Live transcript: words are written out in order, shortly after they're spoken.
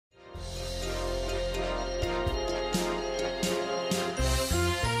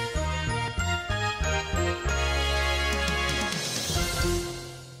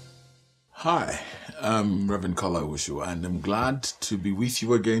Hi, I'm Reverend Kola, and I'm glad to be with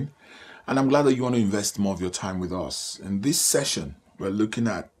you again. And I'm glad that you want to invest more of your time with us. In this session, we're looking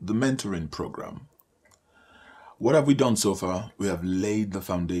at the mentoring program. What have we done so far? We have laid the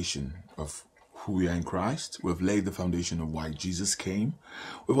foundation of who we are in Christ. We've laid the foundation of why Jesus came.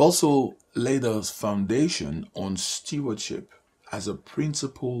 We've also laid a foundation on stewardship as a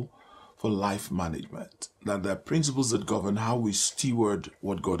principle for life management. That there are principles that govern how we steward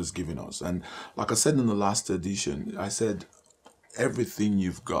what God has given us. And like I said in the last edition, I said everything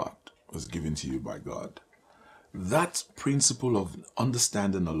you've got was given to you by God. That principle of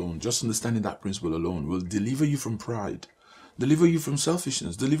understanding alone, just understanding that principle alone, will deliver you from pride, deliver you from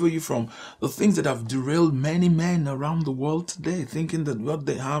selfishness, deliver you from the things that have derailed many men around the world today, thinking that what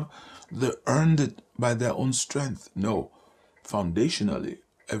they have, they earned it by their own strength. No, foundationally,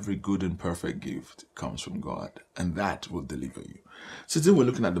 every good and perfect gift comes from God, and that will deliver you. So today we're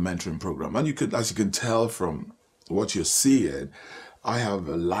looking at the mentoring program, and as you can tell from what you're seeing, I have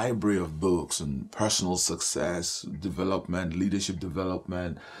a library of books on personal success, development, leadership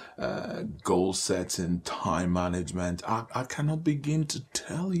development, goal setting, time management. I cannot begin to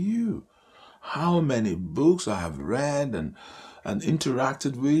tell you how many books I have read and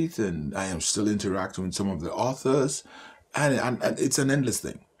interacted with, and I am still interacting with some of the authors, and it's an endless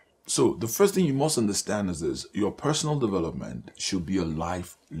thing. So the first thing you must understand is this: your personal development should be a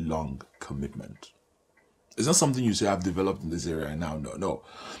lifelong commitment. It's not something you say, I've developed in this area now. No.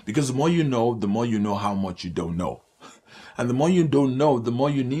 Because the more you know how much you don't know. And the more you don't know, the more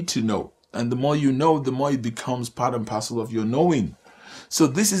you need to know. And the more you know, the more it becomes part and parcel of your knowing. So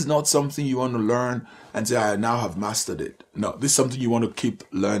this is not something you want to learn and say, I now have mastered it. No, this is something you want to keep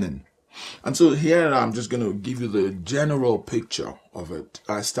learning. And so here I'm just going to give you the general picture of it.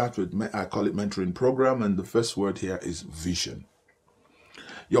 I call it mentoring program, and the first word here is vision.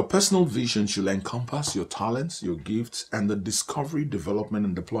 Your personal vision should encompass your talents, your gifts, and the discovery, development,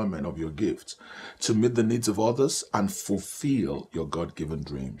 and deployment of your gifts to meet the needs of others and fulfill your God-given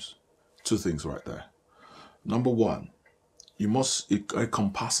dreams. Two things right there. Number one, it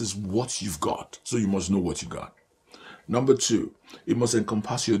encompasses what you've got, so you must know what you got. Number two, it must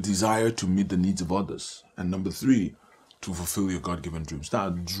encompass your desire to meet the needs of others. And number three, to fulfill your God-given dreams. Now,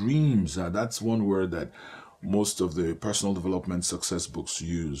 dreams, that's one word that most of the personal development success books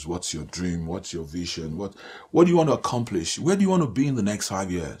use. What's your dream? What's your vision? What do you want to accomplish? Where do you want to be in the next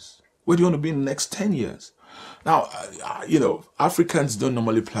 5 years? Where do you want to be in the next 10 years? Now, Africans don't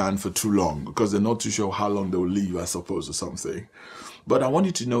normally plan for too long because they're not too sure how long they'll live, I suppose, or something. But I want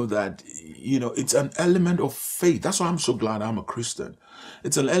you to know that, it's an element of faith. That's why I'm so glad I'm a Christian.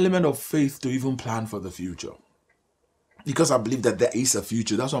 It's an element of faith to even plan for the future. Because I believe that there is a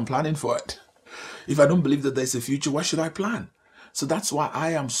future. That's why I'm planning for it. If I don't believe that there's a future, why should I plan? So that's why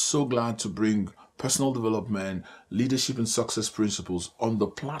I am so glad to bring personal development, leadership, and success principles on the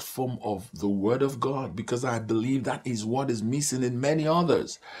platform of the Word of God, because I believe that is what is missing in many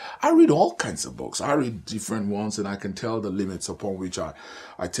others. I read all kinds of books. I read different ones, and I can tell the limits upon which I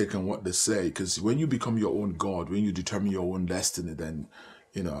take on what they say. Because when you become your own God, when you determine your own destiny, then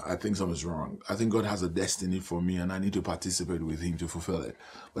I think something's wrong. I think God has a destiny for me, and I need to participate with Him to fulfill it.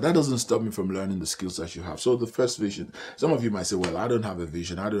 But that doesn't stop me from learning the skills that you have. So the first vision, some of you might say, well, I don't have a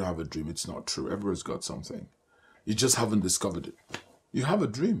vision. I don't have a dream. It's not true. Everyone's got something. You just haven't discovered it. You have a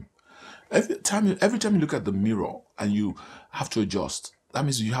dream. Every time you look at the mirror and you have to adjust, that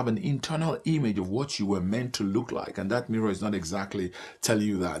means you have an internal image of what you were meant to look like, and that mirror is not exactly telling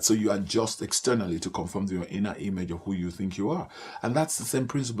you that. So you adjust externally to conform to your inner image of who you think you are. And that's the same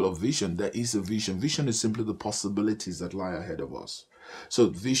principle of vision. There is a vision. Vision is simply the possibilities that lie ahead of us. So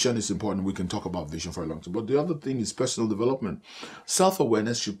vision is important. We can talk about vision for a long time. But the other thing is personal development.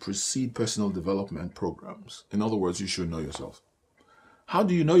 Self-awareness should precede personal development programs. In other words, you should know yourself. How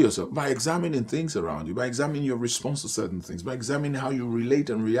do you know yourself? By examining things around you, by examining your response to certain things, by examining how you relate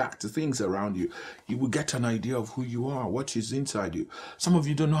and react to things around you. You will get an idea of who you are, what is inside you. Some of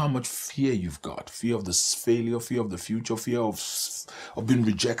you don't know how much fear you've got. Fear of this failure, fear of the future, fear of being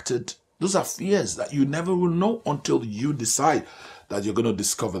rejected. Those are fears that you never will know until you decide that you're going to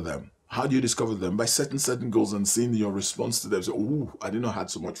discover them. How do you discover them? By setting certain goals and seeing your response to them. So, ooh, I did not have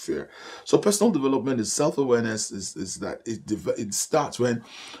so much fear. So personal development is self-awareness is that it starts when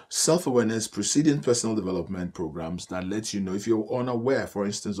self-awareness preceding personal development programs that lets you know if you're unaware, for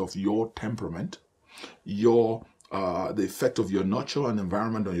instance, of your temperament, the effect of your nurture and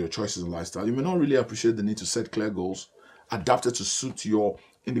environment on your choices and lifestyle. You may not really appreciate the need to set clear goals adapted to suit your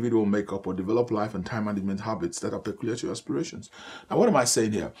individual makeup or develop life and time management habits that are peculiar to your aspirations. Now, what am I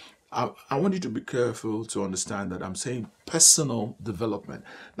saying here? I want you to be careful to understand that I'm saying personal development.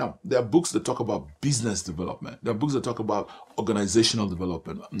 Now, there are books that talk about business development. There are books that talk about organizational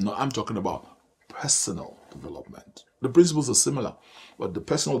development. No, I'm talking about personal development. The principles are similar, but the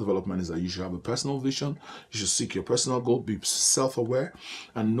personal development is that you should have a personal vision, you should seek your personal goal, be self-aware,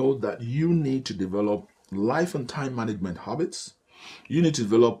 and know that you need to develop life and time management habits. You need to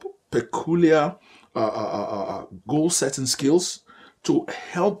develop peculiar goal setting skills to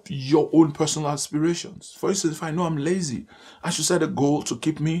help your own personal aspirations. For instance, if I know I'm lazy, I should set a goal to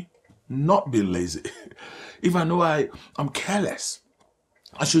keep me not being lazy. If I know I'm careless,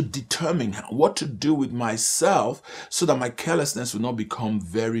 I should determine what to do with myself so that my carelessness will not become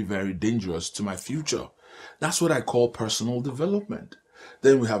very, very dangerous to my future. That's what I call personal development.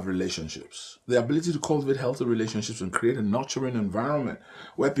 Then we have relationships. The ability to cultivate healthy relationships and create a nurturing environment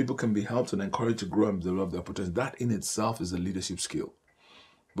where people can be helped and encouraged to grow and develop their potential. That in itself is a leadership skill.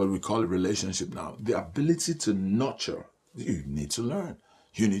 But we call it relationship now. The ability to nurture, you need to learn.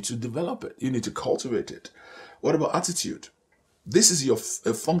 You need to develop it. You need to cultivate it. What about attitude? This is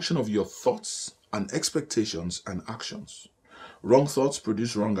a function of your thoughts and expectations and actions. Wrong thoughts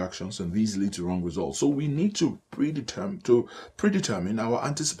produce wrong actions, and these lead to wrong results. So we need to predetermine our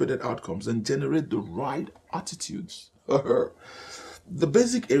anticipated outcomes and generate the right attitudes. The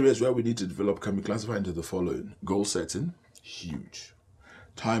basic areas where we need to develop can be classified into the following: goal setting, huge;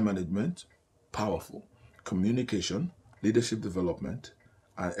 time management, powerful; communication, leadership development,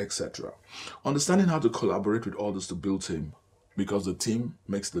 and etc. Understanding how to collaborate with others to build team, because the team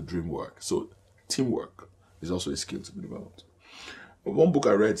makes the dream work. So teamwork is also a skill to be developed. One book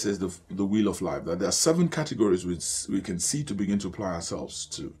I read says the Wheel of Life, that there are 7 categories which we can see to begin to apply ourselves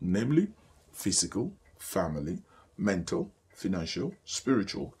to, namely physical, family, mental, financial,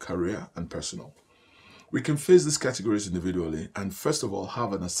 spiritual, career, and personal. We can face these categories individually and first of all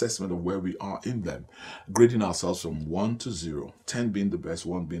have an assessment of where we are in them, grading ourselves from 1 to 0, 10 being the best,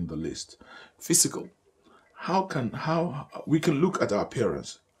 1 being the least. Physical. How we can look at our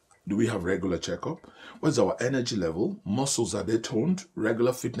appearance. Do we have regular checkup? What's our energy level? Muscles, are they toned?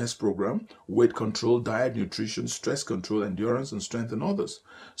 Regular fitness program, weight control, diet, nutrition, stress control, endurance, and strength in others.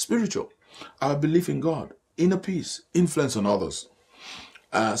 Spiritual. Our belief in God, inner peace, influence on others.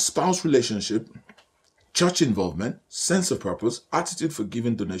 Spouse relationship, church involvement, sense of purpose, attitude for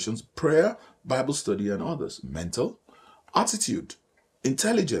giving donations, prayer, Bible study, and others. Mental. Attitude,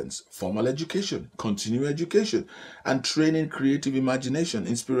 intelligence, formal education, continuing education, and training, creative imagination,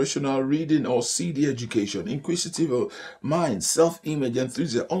 inspirational reading or CD education, inquisitive mind, self-image,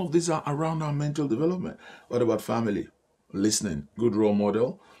 enthusiasm. All of these are around our mental development. What about family? Listening, good role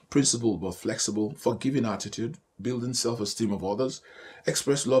model, principled but flexible, forgiving attitude, building self-esteem of others,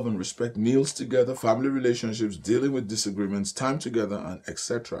 express love and respect, meals together, family relationships, dealing with disagreements, time together, and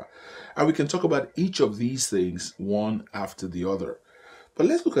etc. And we can talk about each of these things one after the other. But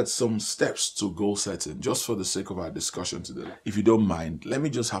let's look at some steps to goal setting, just for the sake of our discussion today. If you don't mind, let me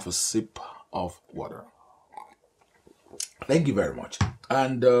just have a sip of water. Thank you very much.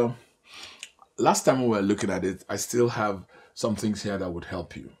 And last time we were looking at it, I still have some things here that would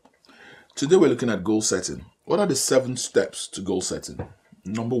help you. Today we're looking at goal setting. What are the 7 steps to goal setting?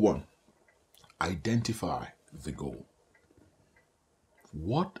 Number 1, identify the goal.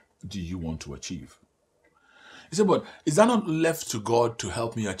 What do you want to achieve? You say, but is that not left to God to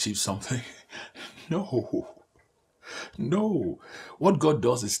help me achieve something? No. What God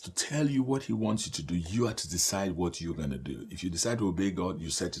does is to tell you what He wants you to do. You have to decide what you're going to do. If you decide to obey God, you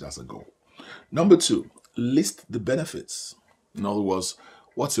set it as a goal. Number 2, list the benefits. In other words,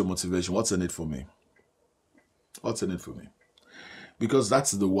 what's your motivation? What's in it for me? What's in it for me? Because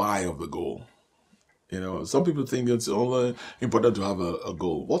that's the why of the goal. You know, some people think it's only important to have a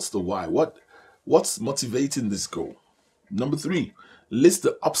goal. What's the why? What's motivating this goal? Number 3, list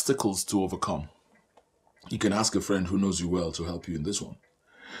the obstacles to overcome. You can ask a friend who knows you well to help you in this one.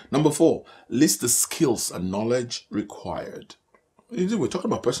 Number 4, list the skills and knowledge required. We're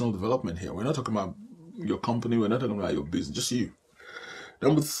talking about personal development here. We're not talking about your company. We're not talking about your business, just you.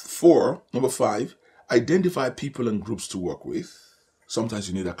 Number 5, identify people and groups to work with. Sometimes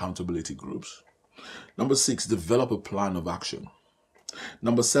you need accountability groups. Number 6, develop a plan of action.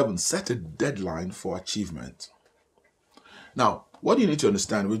 Number 7, set a deadline for achievement. Now, what you need to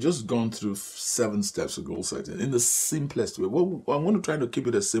understand, we've just gone through 7 steps of goal setting in the simplest way. Well, I'm going to try to keep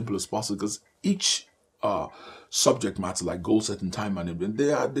it as simple as possible because each subject matter like goal setting, time management,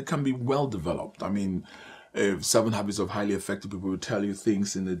 they can be well developed. I mean, Seven Habits of Highly Effective People will tell you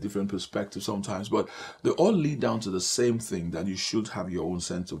things in a different perspective sometimes, but they all lead down to the same thing, that you should have your own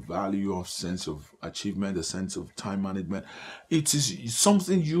sense of value, or sense of achievement, a sense of time management. It is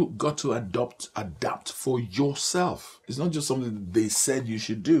something you got to adapt for yourself. It's not just something they said you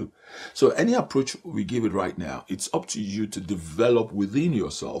should do. So any approach we give it right now, it's up to you to develop within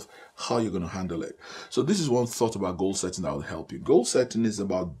yourself how you're going to handle it. So this is one thought about goal setting that will help you. Goal setting is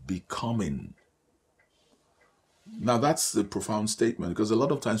about becoming. Now that's the profound statement, because a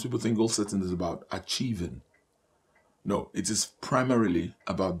lot of times people think goal setting is about achieving. No, it is primarily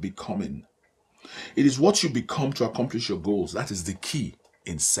about becoming. It is what you become to accomplish your goals. That is the key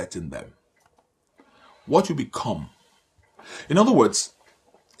in setting them. What you become. In other words,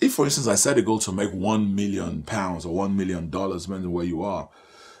 if, for instance, I set a goal to make £1 million or $1 million, depending on where you are,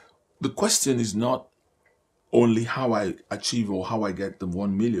 the question is not only how I achieve or how I get the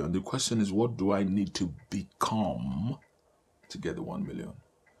 1 million. The question is, what do I need to become to get the 1 million?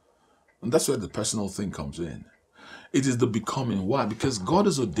 And that's where the personal thing comes in. It is the becoming. Why? Because God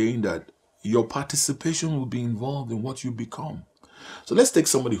has ordained that your participation will be involved in what you become. So let's take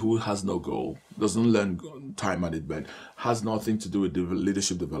somebody who has no goal, doesn't learn time management, has nothing to do with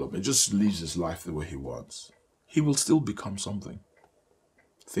leadership development, just lives his life the way he wants. He will still become something.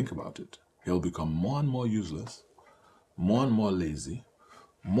 Think about it. He'll become more and more useless, more and more lazy,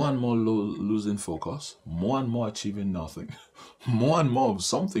 more and more losing focus, more and more achieving nothing, more and more of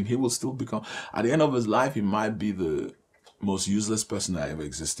something. He will still become. At the end of his life, he might be the most useless person that ever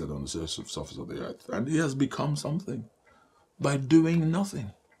existed on the surface of the earth. And he has become something by doing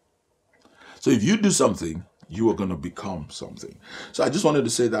nothing. So if you do something, you are going to become something. So I just wanted to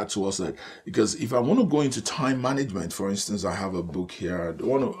say that to us, that because if I want to go into time management, for instance, I have a book here. I don't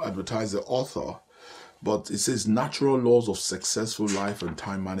want to advertise the author, but it says Natural Laws of Successful Life and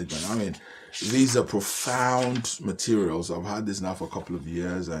Time Management. I mean, these are profound materials. I've had this now for a couple of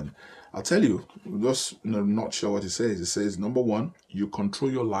years, and I'll tell you, just not sure what it says. It says, number one, you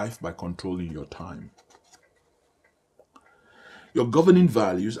control your life by controlling your time. Your governing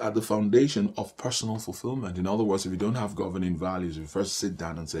values are the foundation of personal fulfillment. In other words, if you don't have governing values, you first sit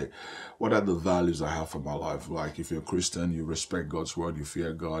down and say, what are the values I have for my life? Like if you're a Christian, you respect God's word, you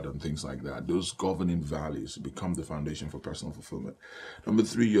fear God, and things like that. Those governing values become the foundation for personal fulfillment. Number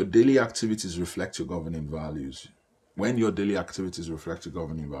three, your daily activities reflect your governing values. When your daily activities reflect your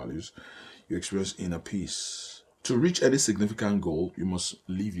governing values, you experience inner peace. To reach any significant goal, you must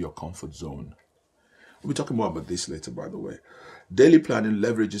leave your comfort zone. We'll be talking more about this later, by the way. Daily planning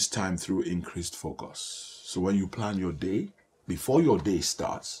leverages time through increased focus. So when you plan your day, before your day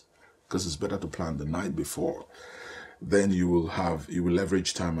starts, because it's better to plan the night before, then you will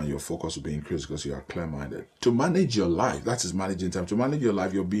leverage time and your focus will be increased because you are clear-minded. To manage your life, that is managing time. To manage your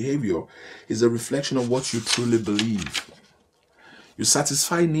life, your behavior is a reflection of what you truly believe. You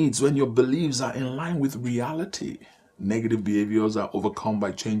satisfy needs when your beliefs are in line with reality. Negative behaviors are overcome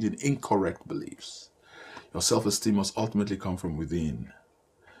by changing incorrect beliefs. Your self-esteem must ultimately come from within.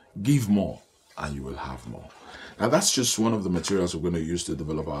 Give more and you will have more. Now that's just one of the materials we're going to use to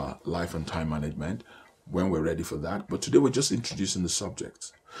develop our life and time management when we're ready for that. But today we're just introducing the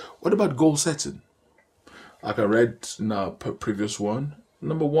subject. What about goal setting? Like I read in our previous one,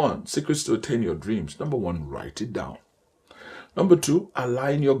 number one, secrets to attain your dreams. Number one, write it down. Number two,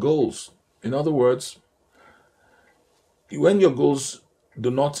 align your goals. In other words, when your goals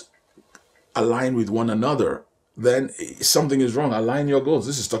do not align with one another, then something is wrong. Align your goals.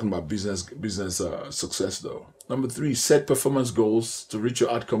 This is talking about business success though. Number three, set performance goals to reach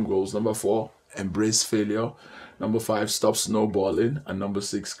your outcome goals. Number four, embrace failure. Number five, stop snowballing. And number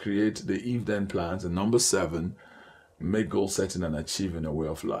six, create the if-then plans. And number seven, make goal setting and achieving a way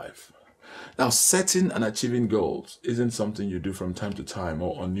of life. Now, setting and achieving goals isn't something you do from time to time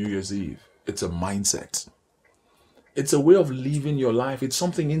or on New Year's Eve. It's a mindset. It's a way of living your life. It's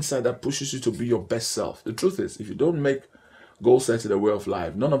something inside that pushes you to be your best self. The truth is, if you don't make goal setting a way of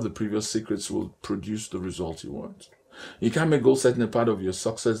life, none of the previous secrets will produce the results you want. You can't make goal setting a part of your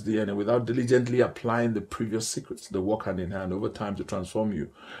success DNA without diligently applying the previous secrets. They work hand in hand over time to transform you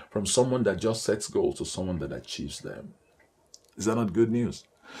from someone that just sets goals to someone that achieves them. Is that not good news?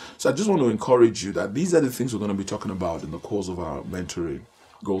 So I just want to encourage you that these are the things we're going to be talking about in the course of our mentoring,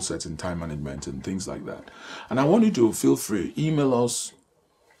 goal setting, time management, and things like that. And I want you to feel free, email us,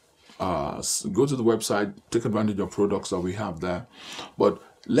 go to the website, take advantage of products that we have there. But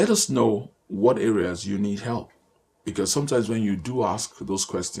let us know what areas you need help. Because sometimes when you do ask those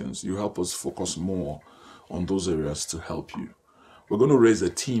questions, you help us focus more on those areas to help you. We're going to raise a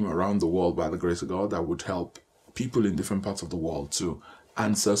team around the world by the grace of God that would help people in different parts of the world to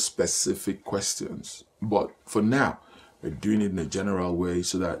answer specific questions. But for now, we're doing it in a general way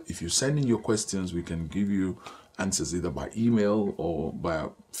so that if you send in your questions, we can give you answers either by email or by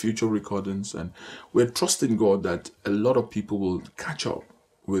future recordings. And we're trusting God that a lot of people will catch up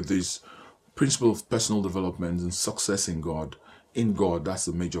with this principle of personal development and success in God. In God, that's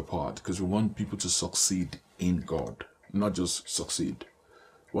the major part, because we want people to succeed in God, not just succeed.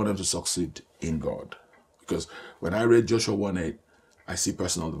 We want them to succeed in God. Because when I read Joshua 1:8, I see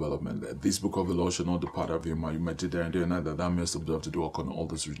personal development there. This book of the law shall not depart of your mind. You meditate there and day and night, that thou mayest observe to do upon all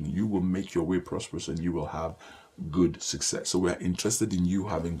this written. You will make your way prosperous and you will have good success. So we are interested in you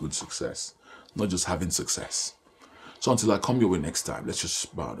having good success, not just having success. So until I come your way next time, let's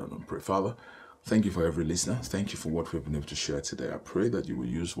just bow down and pray. Father, thank you for every listener. Thank you for what we've been able to share today. I pray that you will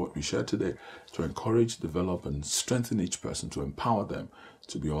use what we share today to encourage, develop, and strengthen each person, to empower them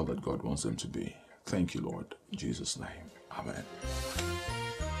to be all that God wants them to be. Thank you, Lord. In Jesus' name. Amen.